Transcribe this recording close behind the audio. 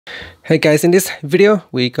Hey guys, in this video,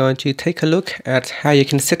 we're going to take a look at how you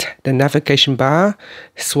can set the navigation bar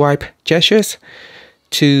swipe gestures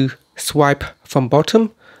to swipe from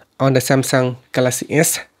bottom on the Samsung Galaxy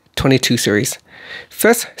S22 series.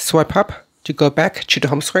 First, swipe up to go back to the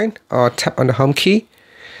home screen or tap on the home key.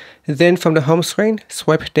 Then from the home screen,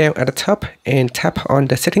 swipe down at the top and tap on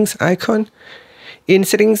the settings icon. In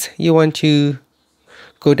settings, you want to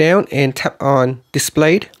go down and tap on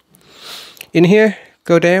displayed. In here,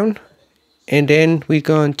 go down. And then we're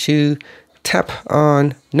going to tap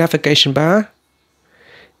on navigation bar.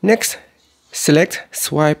 Next, select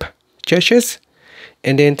swipe gestures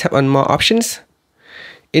and then tap on more options.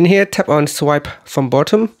 In here, tap on swipe from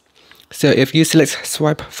bottom. So if you select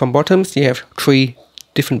swipe from bottoms, you have three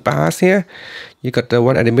different bars here. You got the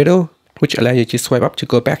one at the middle, which allows you to swipe up to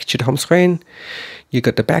go back to the home screen. You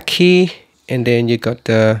got the back key, and then you got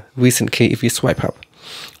the recent key if you swipe up.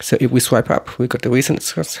 So if we swipe up, we got the recent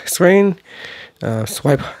screen.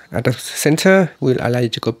 Swipe at the center will allow you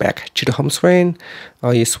to go back to the home screen,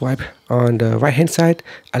 or you swipe on the right hand side,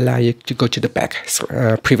 allow you to go to the back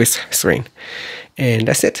previous screen. And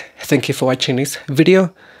that's it. Thank you for watching this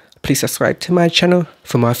video. Please subscribe to my channel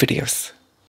for more videos.